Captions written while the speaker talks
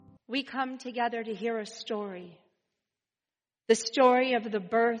we come together to hear a story. The story of the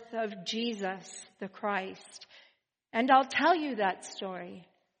birth of Jesus, the Christ. And I'll tell you that story,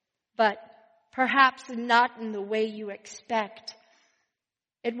 but perhaps not in the way you expect.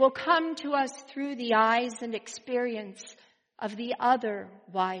 It will come to us through the eyes and experience of the other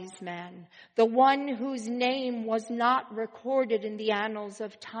wise man, the one whose name was not recorded in the annals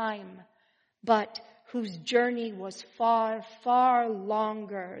of time, but whose journey was far, far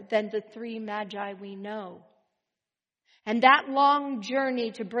longer than the three magi we know. And that long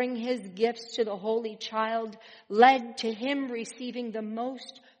journey to bring his gifts to the Holy Child led to him receiving the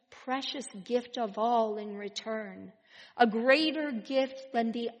most precious gift of all in return, a greater gift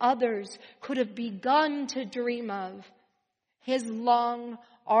than the others could have begun to dream of. His long,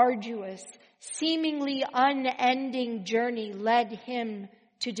 arduous, seemingly unending journey led him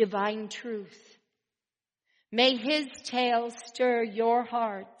to divine truth. May his tale stir your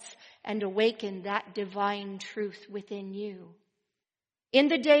hearts and awaken that divine truth within you. In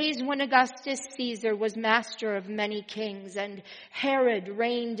the days when Augustus Caesar was master of many kings and Herod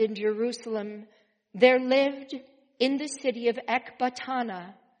reigned in Jerusalem, there lived in the city of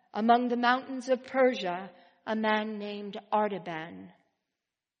Ecbatana, among the mountains of Persia, a man named Artaban,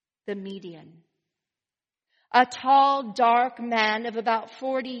 the Median. A tall, dark man of about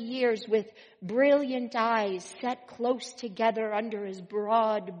 40 years with brilliant eyes set close together under his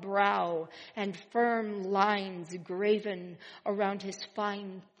broad brow and firm lines graven around his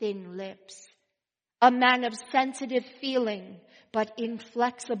fine, thin lips. A man of sensitive feeling but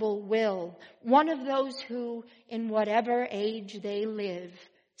inflexible will. One of those who, in whatever age they live,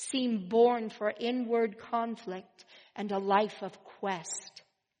 seem born for inward conflict and a life of quest.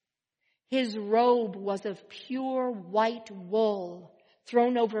 His robe was of pure white wool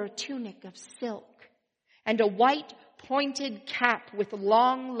thrown over a tunic of silk, and a white pointed cap with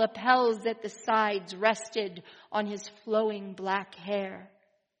long lapels at the sides rested on his flowing black hair.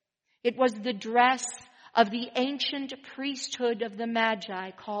 It was the dress of the ancient priesthood of the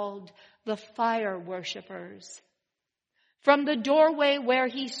Magi called the fire worshippers. From the doorway where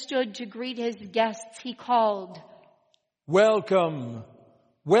he stood to greet his guests, he called, "Welcome,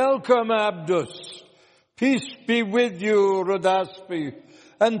 welcome, Abdus. Peace be with you, Rhodaspe,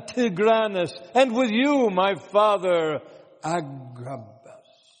 and Tigranes, and with you, my father, Agrabus."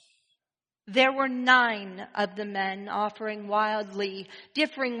 There were 9 of the men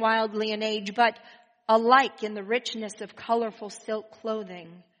differing wildly in age, but alike in the richness of colorful silk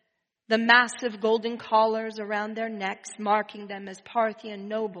clothing. The massive golden collars around their necks marking them as Parthian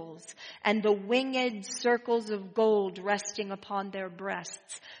nobles, and the winged circles of gold resting upon their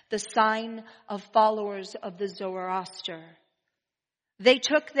breasts, the sign of followers of the Zoroaster. They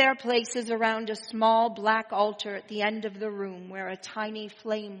took their places around a small black altar at the end of the room where a tiny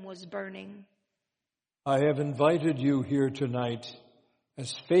flame was burning. I have invited you here tonight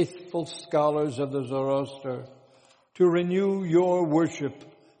as faithful scholars of the Zoroaster to renew your worship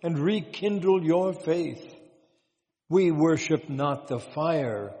and rekindle your faith. We worship not the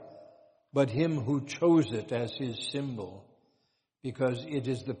fire, but him who chose it as his symbol, because it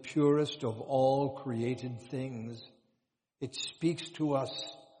is the purest of all created things. It speaks to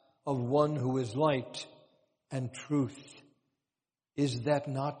us of one who is light and truth. Is that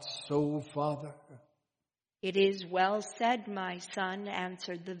not so, Father? "It is well said, my son,"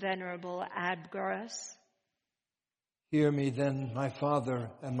 answered the venerable Abgarus. Hear me then, my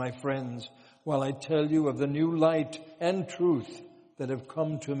father and my friends, while I tell you of the new light and truth that have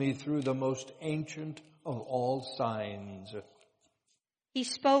come to me through the most ancient of all signs. He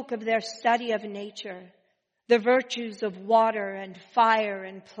spoke of their study of nature, the virtues of water and fire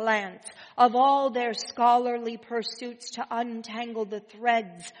and plants, of all their scholarly pursuits to untangle the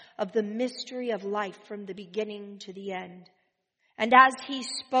threads of the mystery of life from the beginning to the end. And as he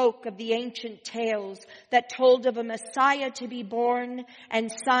spoke of the ancient tales that told of a Messiah to be born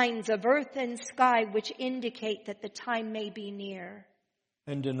and signs of earth and sky which indicate that the time may be near.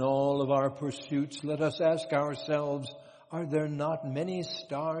 And in all of our pursuits, let us ask ourselves, are there not many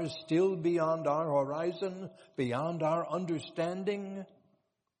stars still beyond our horizon, beyond our understanding?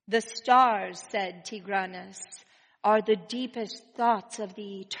 "The stars," said Tigranes, "are the deepest thoughts of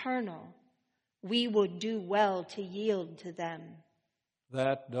the eternal. We would do well to yield to them."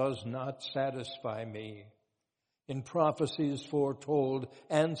 That does not satisfy me. In prophecies foretold,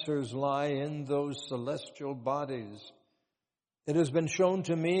 answers lie in those celestial bodies. It has been shown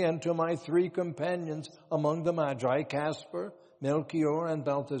to me and to my 3 companions among the Magi, Caspar, Melchior, and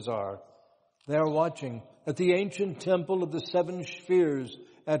Balthazar. They are watching at the ancient temple of the 7 spheres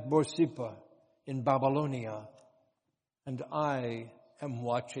at Borsippa in Babylonia. And I am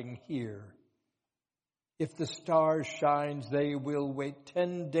watching here. If the star shines, they will wait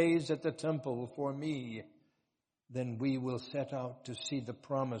 10 days at the temple for me. Then we will set out to see the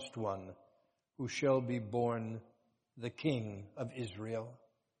promised one, who shall be born the King of Israel.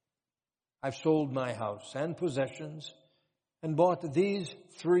 I've sold my house and possessions and bought these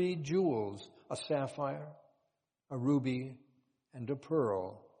 3 jewels, a sapphire, a ruby, and a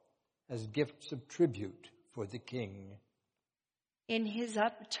pearl, as gifts of tribute for the king. In his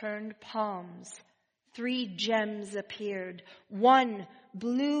upturned palms, 3 gems appeared, one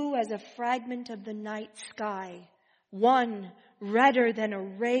blue as a fragment of the night sky, one redder than a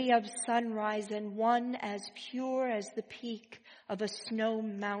ray of sunrise, and one as pure as the peak of a snow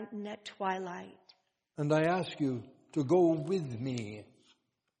mountain at twilight. And I ask you to go with me.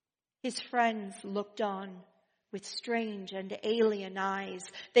 His friends looked on with strange and alien eyes.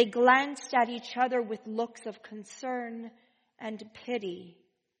 They glanced at each other with looks of concern and pity.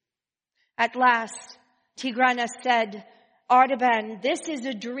 At last, Tigrana said, "Artaban, this is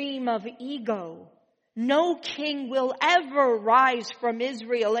a dream of ego. No king will ever rise from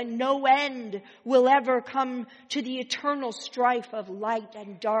Israel, and no end will ever come to the eternal strife of light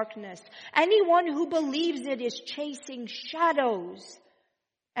and darkness. Anyone who believes it is chasing shadows."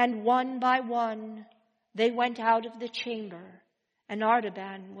 And one by one, they went out of the chamber, and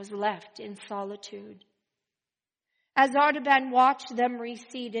Artaban was left in solitude. As Artaban watched them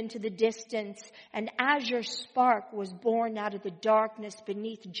recede into the distance, an azure spark was born out of the darkness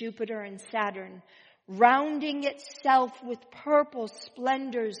beneath Jupiter and Saturn, rounding itself with purple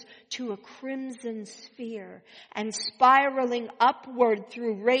splendors to a crimson sphere, and spiraling upward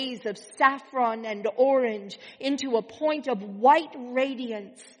through rays of saffron and orange into a point of white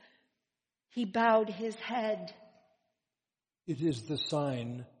radiance. He bowed his head. It is the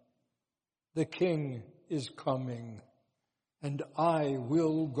sign. The king is coming, and I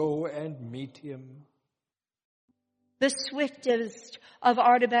will go and meet him. The swiftest of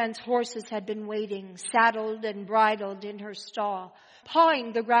Artaban's horses had been waiting, saddled and bridled in her stall,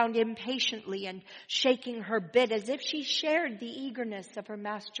 pawing the ground impatiently and shaking her bit as if she shared the eagerness of her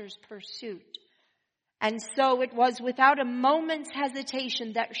master's pursuit. And so it was without a moment's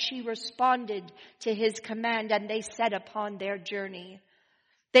hesitation that she responded to his command, and they set upon their journey.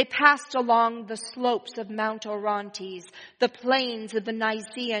 They passed along the slopes of Mount Orontes, the plains of the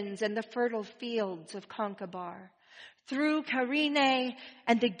Niceans, and the fertile fields of Concobar, through Carine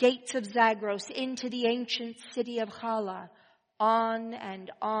and the gates of Zagros into the ancient city of Hala. On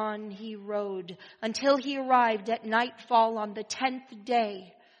and on he rode until he arrived at nightfall on the 10th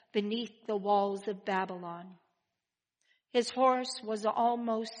day beneath the walls of Babylon. His horse was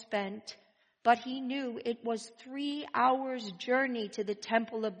almost spent, but he knew it was 3 hours' journey to the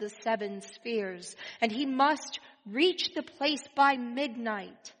Temple of the Seven Spheres, and he must reach the place by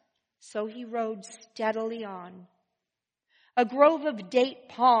midnight. So he rode steadily on. A grove of date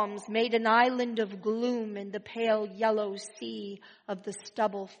palms made an island of gloom in the pale yellow sea of the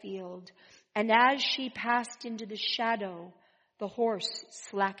stubble field, and as she passed into the shadow, the horse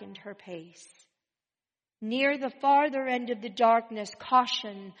slackened her pace. Near the farther end of the darkness,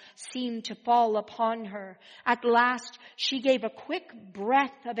 caution seemed to fall upon her. At last, she gave a quick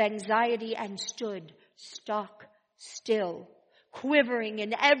breath of anxiety and stood stock still, quivering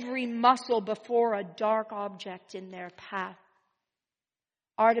in every muscle before a dark object in their path.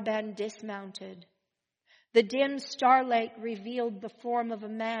 Artaban dismounted. The dim starlight revealed the form of a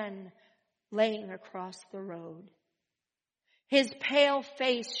man laying across the road. His pale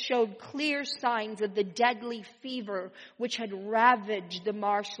face showed clear signs of the deadly fever which had ravaged the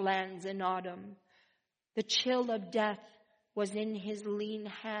marshlands in autumn. The chill of death was in his lean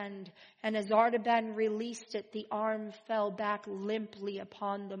hand, and as Artaban released it, the arm fell back limply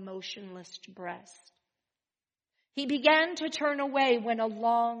upon the motionless breast. He began to turn away when a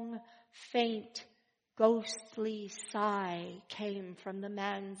long, faint, ghostly sigh came from the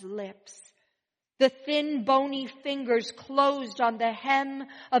man's lips. The thin, bony fingers closed on the hem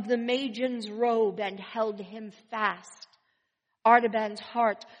of the Magian's robe and held him fast. Artaban's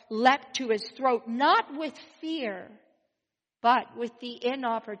heart leapt to his throat, not with fear, but with the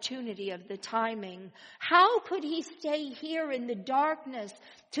inopportunity of the timing. How could he stay here in the darkness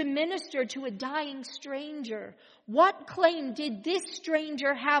to minister to a dying stranger? What claim did this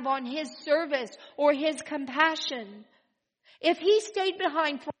stranger have on his service or his compassion? If he stayed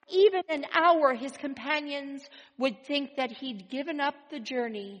behind for even an hour, his companions would think that he'd given up the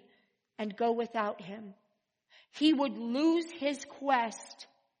journey and go without him. He would lose his quest.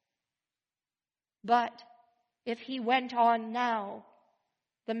 But if he went on now,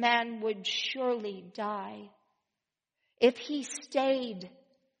 the man would surely die. If he stayed,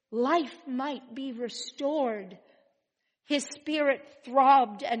 life might be restored. His spirit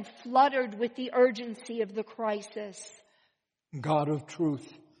throbbed and fluttered with the urgency of the crisis. God of truth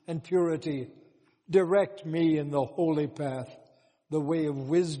and purity, direct me in the holy path, the way of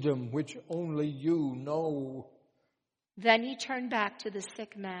wisdom which only you know. Then he turned back to the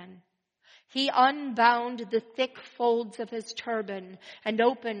sick man. He unbound the thick folds of his turban and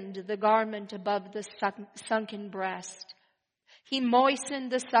opened the garment above the sunken breast. He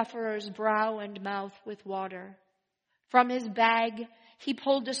moistened the sufferer's brow and mouth with water. From his bag, he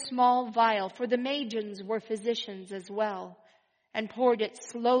pulled a small vial, for the Magians were physicians as well, and poured it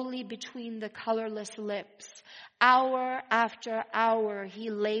slowly between the colorless lips. Hour after hour he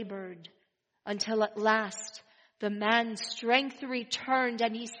labored, until at last the man's strength returned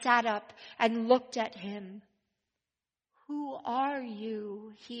and he sat up and looked at him. "Who are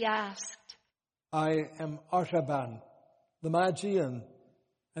you?" he asked. I am Artaban, the Magian,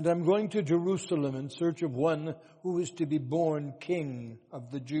 and I'm going to Jerusalem in search of one who is to be born king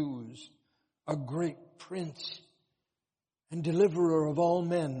of the Jews, a great prince and deliverer of all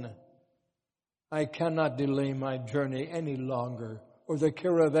men. I cannot delay my journey any longer, or the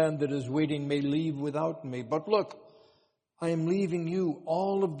caravan that is waiting may leave without me. But look, I am leaving you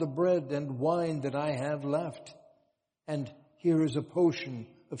all of the bread and wine that I have left, and here is a potion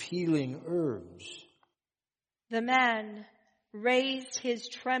of healing herbs. The man raised his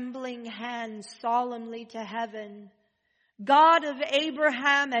trembling hands solemnly to heaven. "God of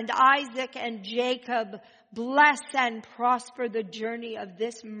Abraham and Isaac and Jacob, bless and prosper the journey of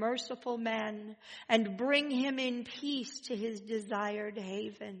this merciful man and bring him in peace to his desired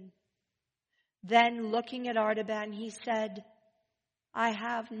haven." Then, looking at Artaban, he said, "I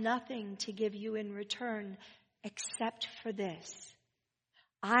have nothing to give you in return except for this.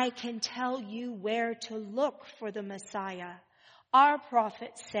 I can tell you where to look for the Messiah. Our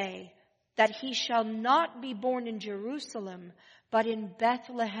prophets say that he shall not be born in Jerusalem, but in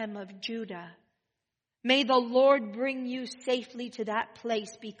Bethlehem of Judah. May the Lord bring you safely to that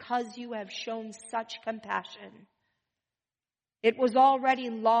place because you have shown such compassion." It was already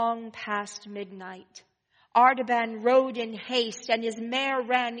long past midnight. Artaban rode in haste, and his mare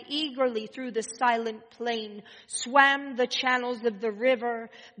ran eagerly through the silent plain, swam the channels of the river,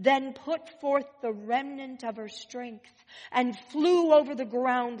 then put forth the remnant of her strength, and flew over the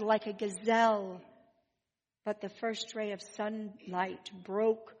ground like a gazelle. But the first ray of sunlight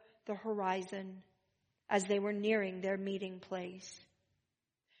broke the horizon as they were nearing their meeting place.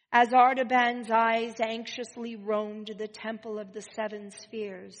 As Artaban's eyes anxiously roamed the temple of the seven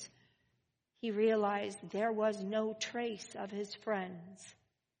spheres, he realized there was no trace of his friends.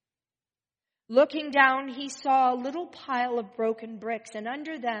 Looking down, he saw a little pile of broken bricks, and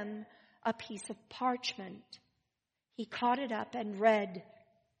under them a piece of parchment. He caught it up and read,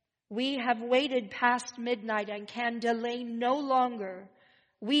 "We have waited past midnight and can delay no longer.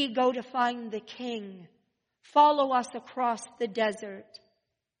 We go to find the king. Follow us across the desert."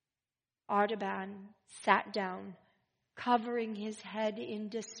 Artaban sat down, covering his head in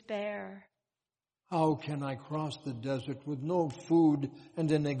despair. How can I cross the desert with no food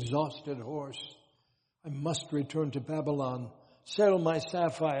and an exhausted horse? I must return to Babylon, sell my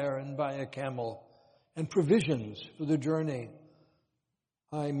sapphire and buy a camel, and provisions for the journey.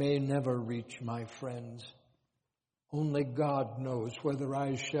 I may never reach my friends. Only God knows whether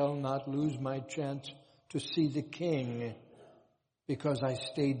I shall not lose my chance to see the king because I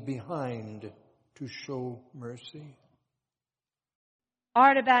stayed behind to show mercy.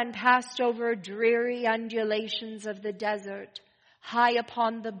 Artaban passed over dreary undulations of the desert, high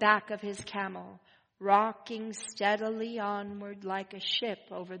upon the back of his camel, rocking steadily onward like a ship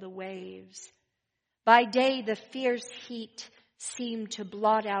over the waves. By day, the fierce heat seemed to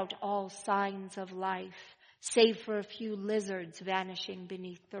blot out all signs of life, save for a few lizards vanishing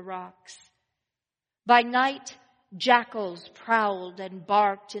beneath the rocks. By night, jackals prowled and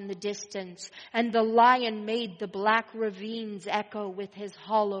barked in the distance, and the lion made the black ravines echo with his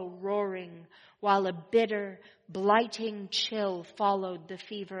hollow roaring, while a bitter, blighting chill followed the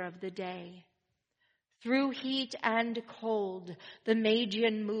fever of the day. Through heat and cold, the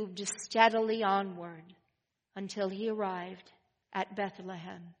Magian moved steadily onward until he arrived at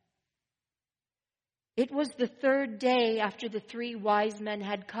Bethlehem. It was the third day after the 3 wise men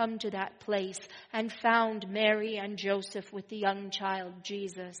had come to that place and found Mary and Joseph with the young child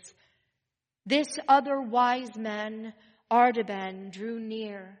Jesus. This other wise man, Artaban, drew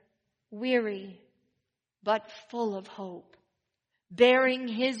near, weary but full of hope, bearing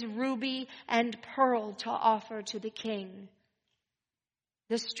his ruby and pearl to offer to the king.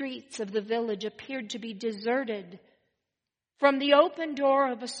 The streets of the village appeared to be deserted, From the open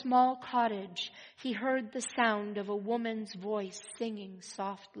door of a small cottage, he heard the sound of a woman's voice singing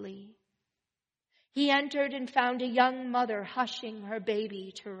softly. He entered and found a young mother hushing her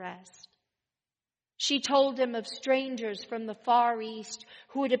baby to rest. She told him of strangers from the Far East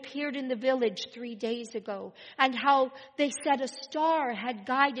who had appeared in the village 3 days ago, and how they said a star had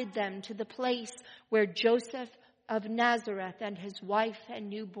guided them to the place where Joseph of Nazareth and his wife and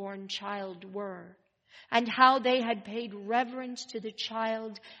newborn child were, and how they had paid reverence to the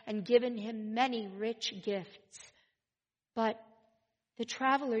child and given him many rich gifts. But the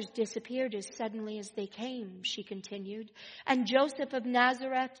travelers disappeared as suddenly as they came, she continued, and Joseph of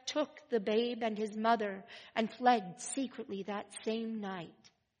Nazareth took the babe and his mother and fled secretly that same night.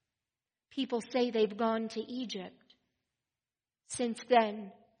 People say they've gone to Egypt. Since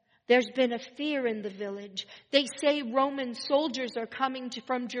then, there's been a fear in the village. They say Roman soldiers are coming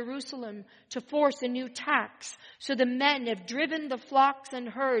from Jerusalem to force a new tax. So the men have driven the flocks and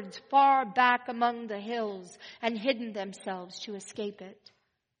herds far back among the hills and hidden themselves to escape it.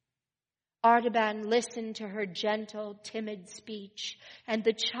 Artaban listened to her gentle, timid speech, and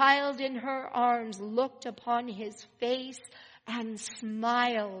the child in her arms looked upon his face and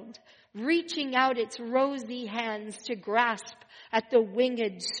smiled, reaching out its rosy hands to grasp at the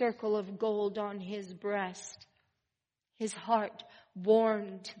winged circle of gold on his breast. His heart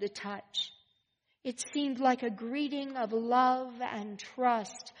warmed to the touch. It seemed like a greeting of love and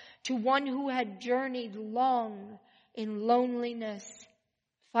trust to one who had journeyed long in loneliness,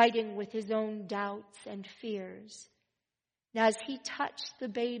 fighting with his own doubts and fears. And as he touched the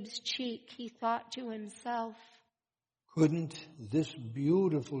babe's cheek, he thought to himself, couldn't this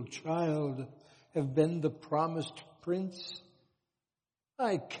beautiful child have been the promised prince?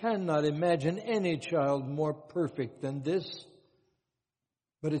 I cannot imagine any child more perfect than this.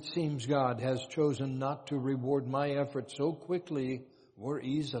 But it seems God has chosen not to reward my effort so quickly or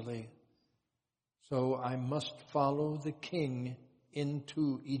easily. So I must follow the king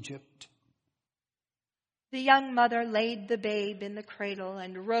into Egypt. The young mother laid the babe in the cradle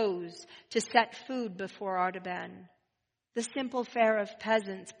and rose to set food before Artaban. The simple fare of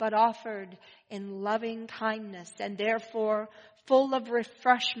peasants, but offered in loving kindness and therefore full of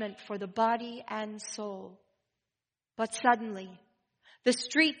refreshment for the body and soul. But suddenly, the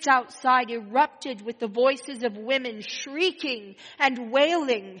streets outside erupted with the voices of women shrieking and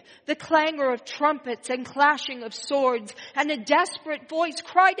wailing, the clangor of trumpets and clashing of swords, and a desperate voice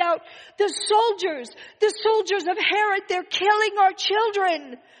cried out, the soldiers of Herod, they're killing our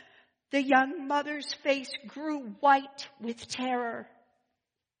children. The young mother's face grew white with terror.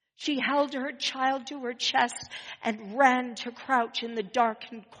 She held her child to her chest and ran to crouch in the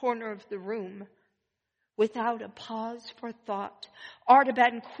darkened corner of the room. Without a pause for thought,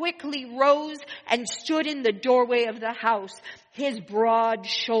 Artaban quickly rose and stood in the doorway of the house. His broad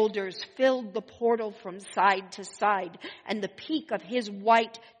shoulders filled the portal from side to side, and the peak of his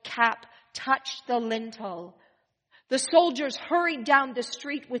white cap touched the lintel. The soldiers hurried down the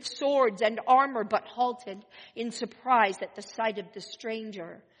street with swords and armor, but halted in surprise at the sight of the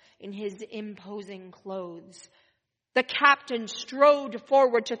stranger in his imposing clothes. The captain strode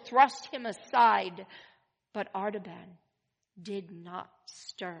forward to thrust him aside, but Artaban did not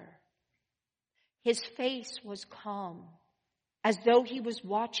stir. His face was calm, as though he was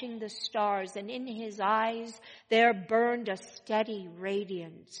watching the stars, and in his eyes there burned a steady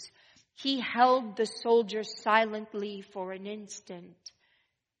radiance. He held the soldier silently for an instant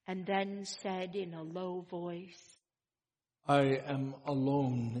and then said in a low voice, I am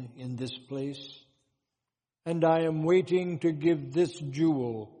alone in this place, and I am waiting to give this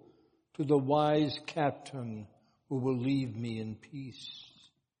jewel to the wise captain who will leave me in peace.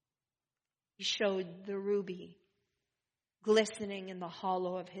 He showed the ruby glistening in the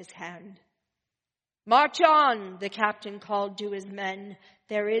hollow of his hand. March on, the captain called to his men.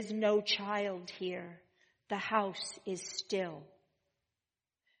 There is no child here. The house is still.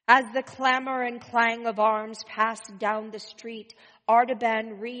 As the clamor and clang of arms passed down the street,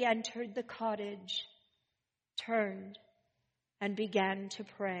 Artaban re-entered the cottage, turned, and began to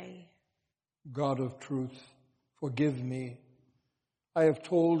pray. God of truth, forgive me. I have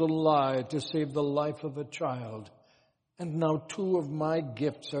told a lie to save the life of a child, and now 2 of my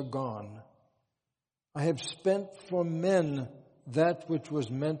gifts are gone. I have spent for men that which was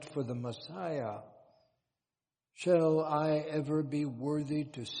meant for the Messiah. Shall I ever be worthy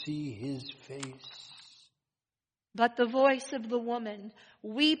to see his face? But the voice of the woman,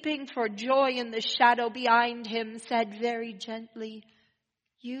 weeping for joy in the shadow behind him, said very gently,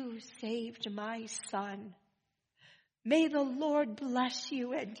 You saved my son. May the Lord bless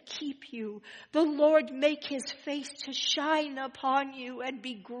you and keep you. The Lord make his face to shine upon you and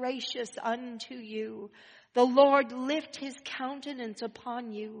be gracious unto you. The Lord lift his countenance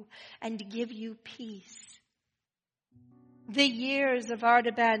upon you and give you peace. The years of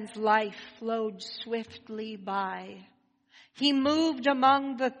Artaban's life flowed swiftly by. He moved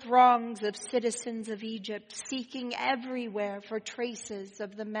among the throngs of citizens of Egypt, seeking everywhere for traces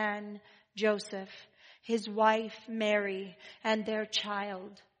of the man Joseph, his wife Mary, and their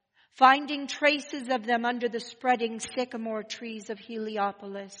child, finding traces of them under the spreading sycamore trees of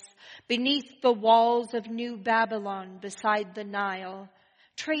Heliopolis, beneath the walls of New Babylon beside the Nile,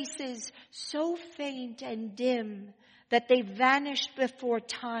 traces so faint and dim that they vanished before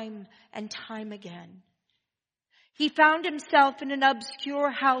time and time again. He found himself in an obscure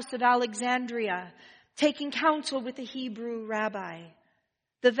house of Alexandria, taking counsel with a Hebrew rabbi.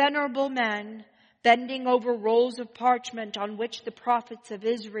 The venerable man, bending over rolls of parchment on which the prophets of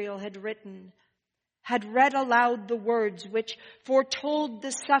Israel had written, had read aloud the words which foretold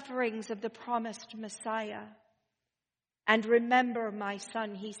the sufferings of the promised Messiah. "And remember, my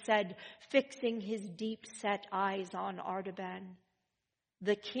son," he said, fixing his deep-set eyes on Artaban,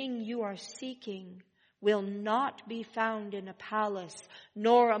 "the king you are seeking will not be found in a palace,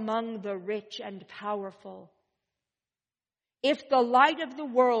 nor among the rich and powerful. If the light of the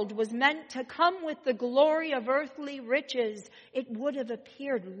world was meant to come with the glory of earthly riches, it would have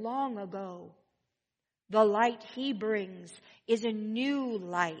appeared long ago. The light he brings is a new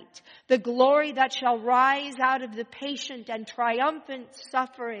light, the glory that shall rise out of the patient and triumphant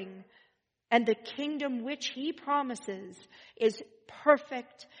suffering. And the kingdom which he promises is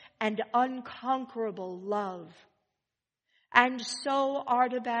perfect and unconquerable love." And so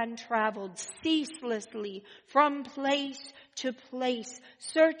Artaban traveled ceaselessly from place to place,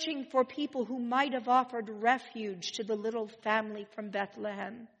 searching for people who might have offered refuge to the little family from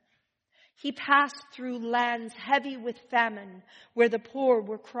Bethlehem. He passed through lands heavy with famine, where the poor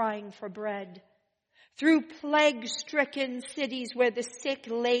were crying for bread, through plague-stricken cities where the sick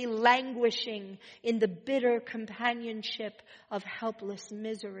lay languishing in the bitter companionship of helpless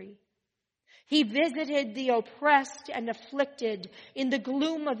misery. He visited the oppressed and afflicted in the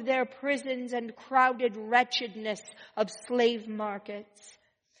gloom of their prisons and crowded wretchedness of slave markets.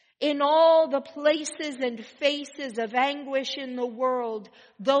 In all the places and faces of anguish in the world,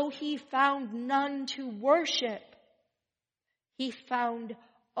 though he found none to worship, he found,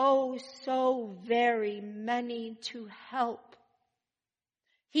 oh, so very many to help.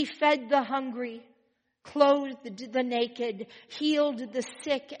 He fed the hungry, clothed the naked, healed the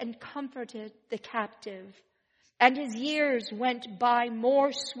sick, and comforted the captive. And his years went by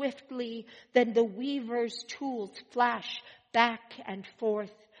more swiftly than the weaver's tools flash back and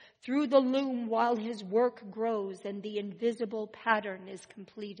forth through the loom while his work grows and the invisible pattern is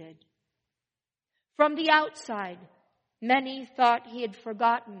completed. From the outside, many thought he had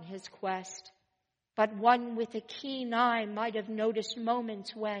forgotten his quest, but one with a keen eye might have noticed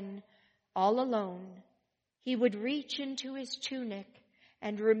moments when, all alone, he would reach into his tunic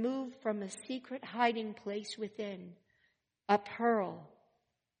and remove from a secret hiding place within a pearl,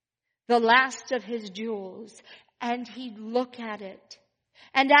 the last of his jewels, and he'd look at it.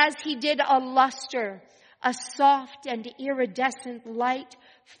 And as he did, a luster, a soft and iridescent light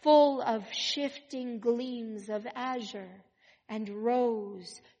full of shifting gleams of azure and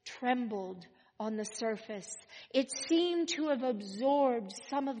rose trembled on the surface. It seemed to have absorbed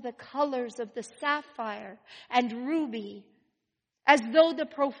some of the colors of the sapphire and ruby, as though the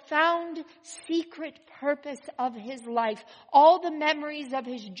profound secret purpose of his life, all the memories of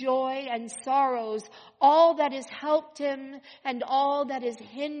his joy and sorrows, all that has helped him and all that has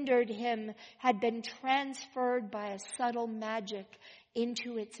hindered him, had been transferred by a subtle magic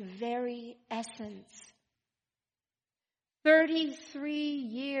into its very essence. 33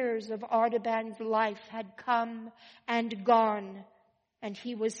 years of Artaban's life had come and gone, and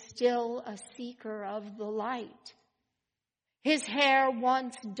he was still a seeker of the light. His hair,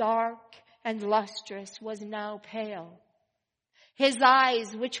 once dark and lustrous, was now pale. His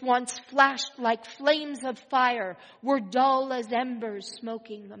eyes, which once flashed like flames of fire, were dull as embers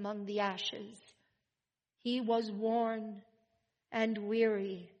smoking among the ashes. He was worn and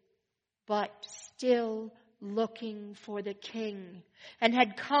weary, but still looking for the King, and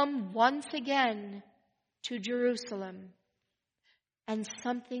had come once again to Jerusalem. And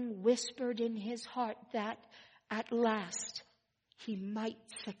something whispered in his heart that at last he might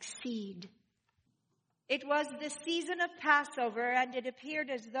succeed. It was the season of Passover, and it appeared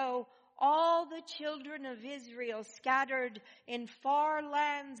as though all the children of Israel scattered in far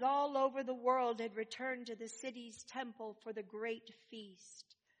lands all over the world had returned to the city's temple for the great feast.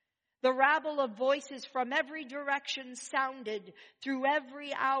 The rabble of voices from every direction sounded through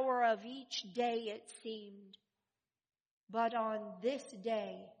every hour of each day, it seemed. But on this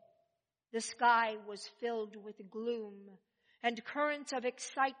day, the sky was filled with gloom, and currents of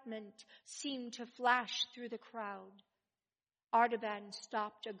excitement seemed to flash through the crowd. Artaban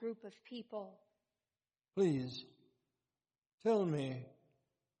stopped a group of people. Please, tell me,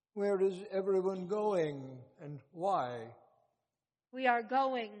 where is everyone going and why? We are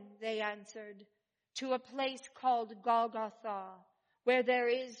going, they answered, to a place called Golgotha, where there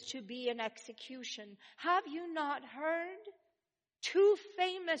is to be an execution. Have you not heard? 2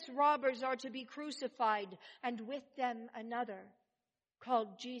 famous robbers are to be crucified, and with them another,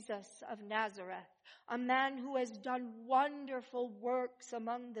 called Jesus of Nazareth, a man who has done wonderful works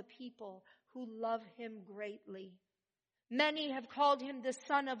among the people who love him greatly. Many have called him the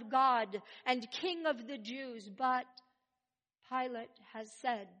Son of God and King of the Jews, but Pilate has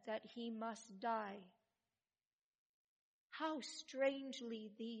said that he must die. How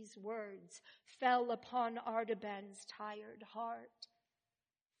strangely these words fell upon Artaban's tired heart.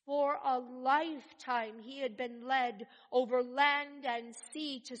 For a lifetime he had been led over land and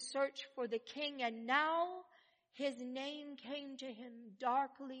sea to search for the king, and now his name came to him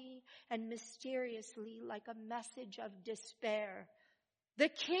darkly and mysteriously like a message of despair. The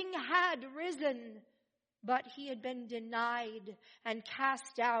king had risen, but he had been denied and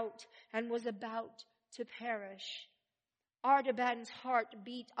cast out and was about to perish. Artaban's heart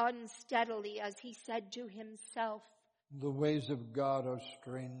beat unsteadily as he said to himself, The ways of God are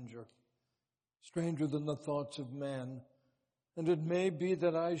stranger than the thoughts of man, and it may be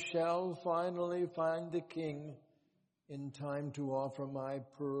that I shall finally find the king in time to offer my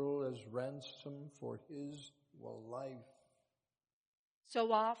pearl as ransom for his life.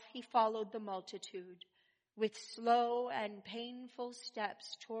 So off he followed the multitude with slow and painful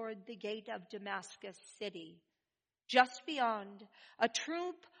steps toward the gate of Damascus city. Just beyond, a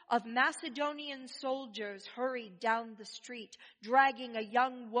troop of Macedonian soldiers hurried down the street, dragging a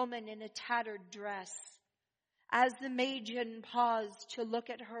young woman in a tattered dress. As the Magian paused to look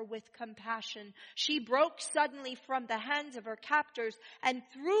at her with compassion, she broke suddenly from the hands of her captors and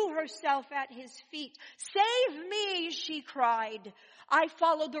threw herself at his feet. "Save me," she cried. "I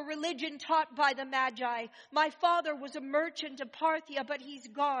follow the religion taught by the Magi. My father was a merchant of Parthia, but he's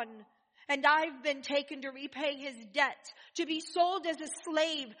gone. And I've been taken to repay his debt, to be sold as a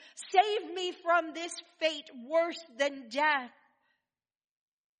slave. Save me from this fate worse than death."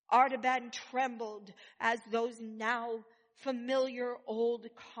 Artaban trembled as those now familiar old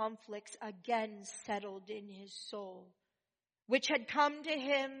conflicts again settled in his soul, which had come to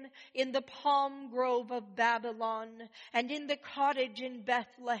him in the palm grove of Babylon and in the cottage in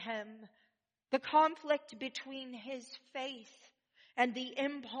Bethlehem. The conflict between his faith and the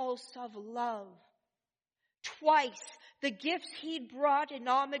impulse of love. Twice, the gifts he'd brought in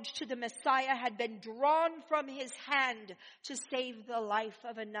homage to the Messiah had been drawn from his hand to save the life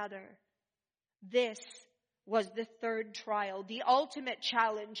of another. This was the third trial, the ultimate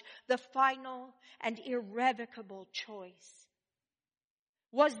challenge, the final and irrevocable choice.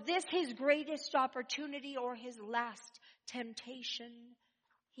 Was this his greatest opportunity or his last temptation?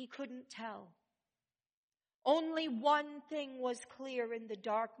 He couldn't tell. Only one thing was clear in the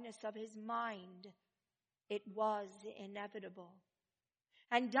darkness of his mind. It was inevitable.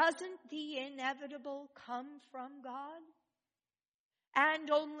 And doesn't the inevitable come from God? And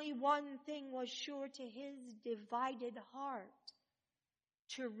only one thing was sure to his divided heart.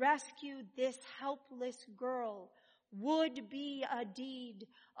 To rescue this helpless girl would be a deed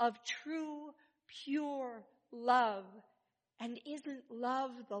of true, pure love. And isn't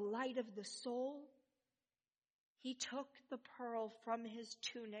love the light of the soul? He took the pearl from his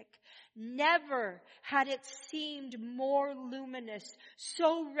tunic. Never had it seemed more luminous,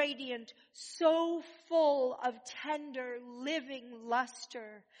 so radiant, so full of tender, living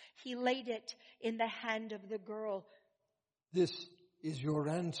luster. He laid it in the hand of the girl. "This is your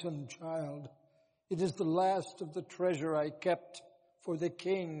ransom, child. It is the last of the treasure I kept for the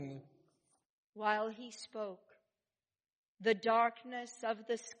king." While he spoke, the darkness of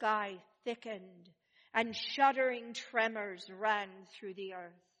the sky thickened, and shuddering tremors ran through the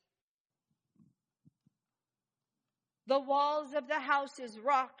earth. The walls of the houses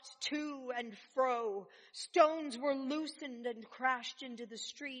rocked to and fro. Stones were loosened and crashed into the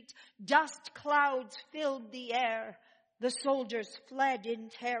street. Dust clouds filled the air. The soldiers fled in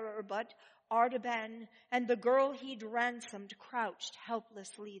terror, but Artaban and the girl he'd ransomed crouched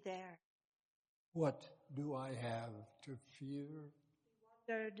helplessly there. What do I have to fear?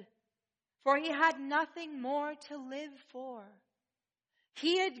 For he had nothing more to live for.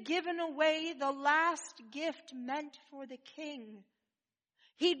 He had given away the last gift meant for the king.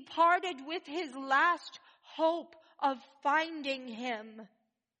 He'd parted with his last hope of finding him.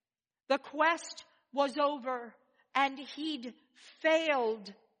 The quest was over and he'd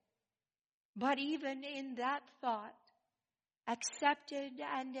failed. But even in that thought, accepted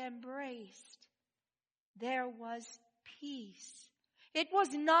and embraced, there was peace. It was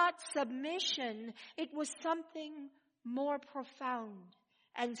not submission. It was something more profound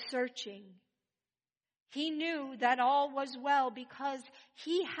and searching. He knew that all was well because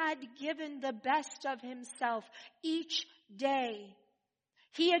he had given the best of himself each day.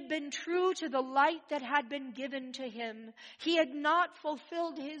 He had been true to the light that had been given to him. He had not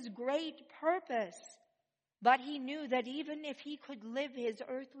fulfilled his great purpose, but he knew that even if he could live his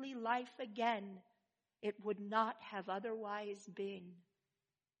earthly life again, it would not have otherwise been.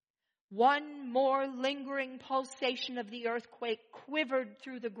 One more lingering pulsation of the earthquake quivered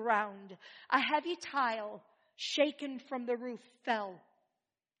through the ground. A heavy tile, shaken from the roof, fell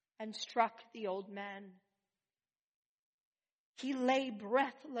and struck the old man. He lay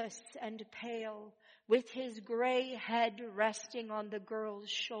breathless and pale, with his gray head resting on the girl's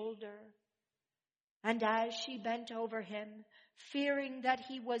shoulder. And as she bent over him, fearing that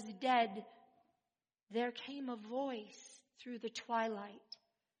he was dead, there came a voice through the twilight,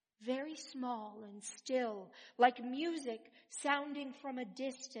 very small and still, like music sounding from a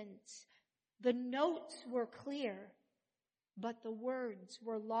distance. The notes were clear, but the words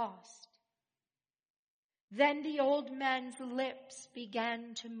were lost. Then the old man's lips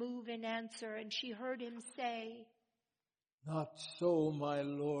began to move in answer, and she heard him say, "Not so, my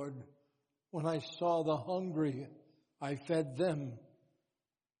Lord. When I saw the hungry, I fed them.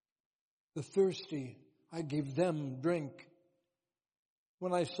 The thirsty, I gave them drink.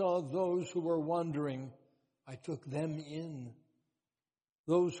 When I saw those who were wandering, I took them in.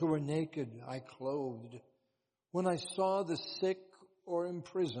 Those who were naked, I clothed. When I saw the sick or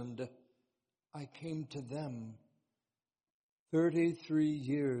imprisoned, I came to them. 33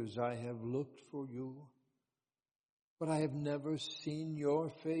 years I have looked for you, but I have never seen your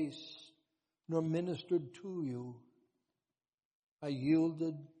face, nor ministered to you. I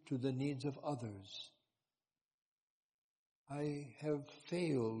yielded to the needs of others. I have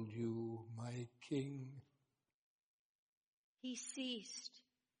failed you, my King." He ceased,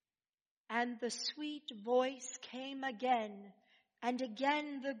 and the sweet voice came again, and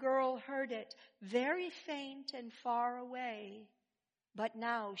again the girl heard it, very faint and far away, but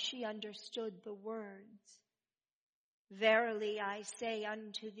now she understood the words. "Verily I say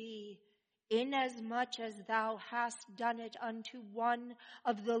unto thee, inasmuch as thou hast done it unto one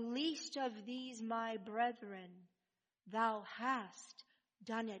of the least of these my brethren, thou hast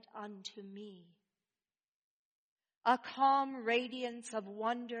done it unto me." A calm radiance of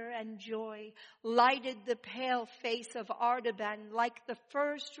wonder and joy lighted the pale face of Artaban like the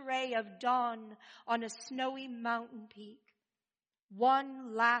first ray of dawn on a snowy mountain peak.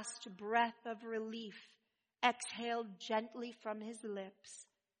 One last breath of relief exhaled gently from his lips.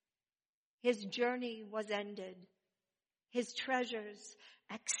 His journey was ended, his treasures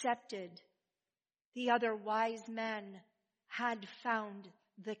accepted. The other wise man had found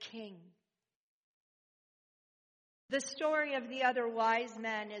the King. The story of the other wise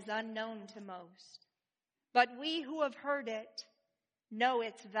man is unknown to most, but we who have heard it know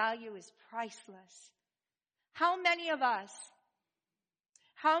its value is priceless. How many of us,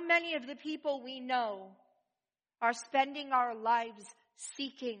 how many of the people we know are spending our lives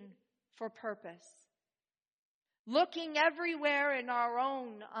seeking for purpose, looking everywhere in our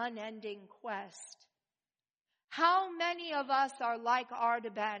own unending quest? How many of us are like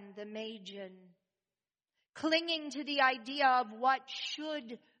Artaban the Magian, clinging to the idea of what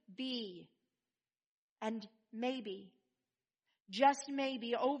should be, and maybe, just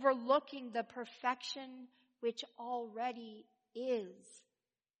maybe, overlooking the perfection which already is?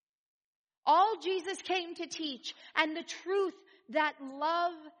 All Jesus came to teach, and the truth that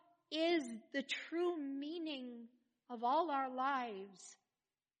love is the true meaning of all our lives,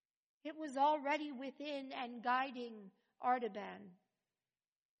 it was already within and guiding Artaban.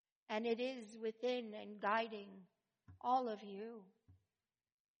 And it is within and guiding all of you.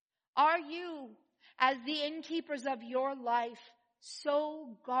 Are you, as the innkeepers of your life,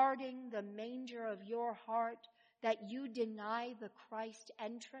 so guarding the manger of your heart that you deny the Christ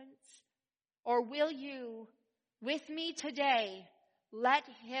entrance? Or will you, with me today, let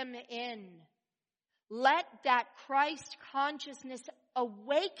him in? Let that Christ consciousness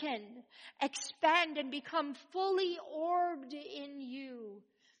awaken, expand, and become fully orbed in you.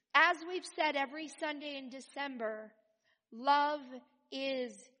 As we've said every Sunday in December, love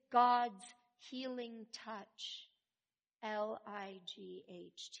is God's healing touch.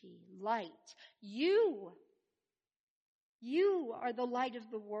 L-I-G-H-T. Light. You are the light of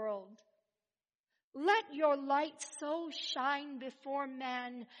the world. Let your light so shine before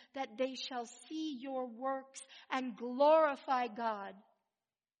man that they shall see your works and glorify God.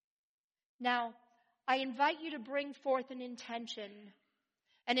 Now, I invite you to bring forth an intention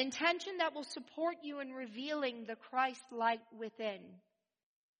that will support you in revealing the Christ light within.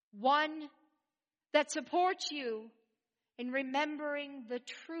 One that supports you in remembering the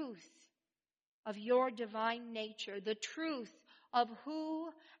truth of your divine nature, the truth of who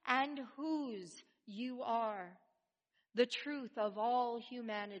and whose you are, the truth of all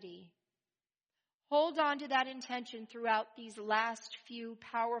humanity. Hold on to that intention throughout these last few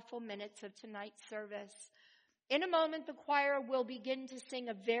powerful minutes of tonight's service. In a moment, the choir will begin to sing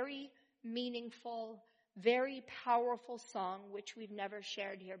a very meaningful, very powerful song, which we've never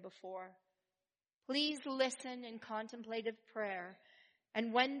shared here before. Please listen in contemplative prayer,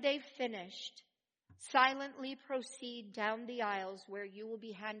 and when they've finished, silently proceed down the aisles where you will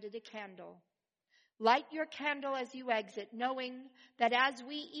be handed a candle. Light your candle as you exit, knowing that as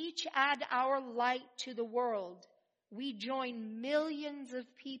we each add our light to the world, we join millions of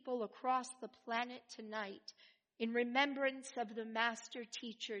people across the planet tonight in remembrance of the master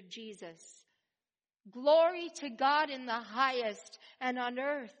teacher, Jesus. Glory to God in the highest, and on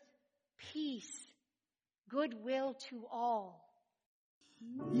earth, peace, goodwill to all.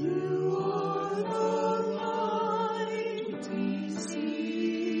 You are the light we see.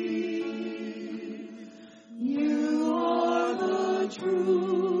 You are the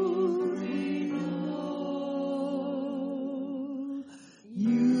truth we know.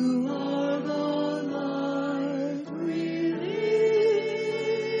 You are the light we live.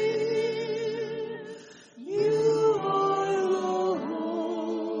 You are the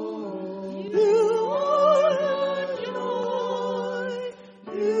hope. You are the joy.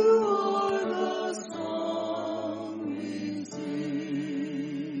 You are the song we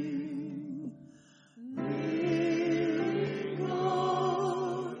sing. Living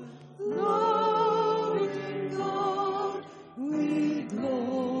God, loving God, we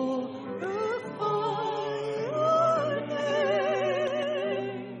glorify your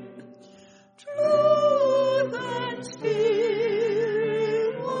name. Truth and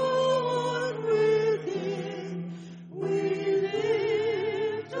spirit one within, we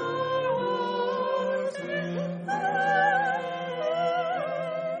lift our hearts in praise.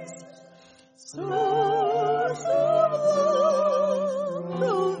 Source of love,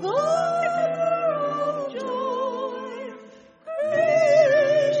 provider of joy,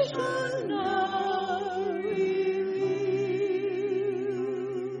 creation now revealed.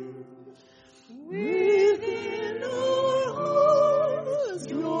 Within our hearts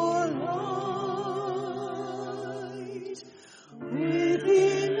your light,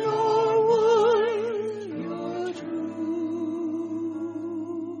 within your word your truth,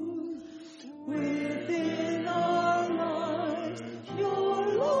 within our lives your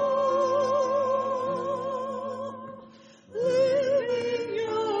love, living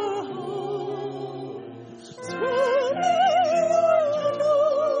your hope, spreading your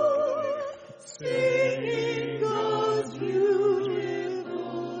joy, singing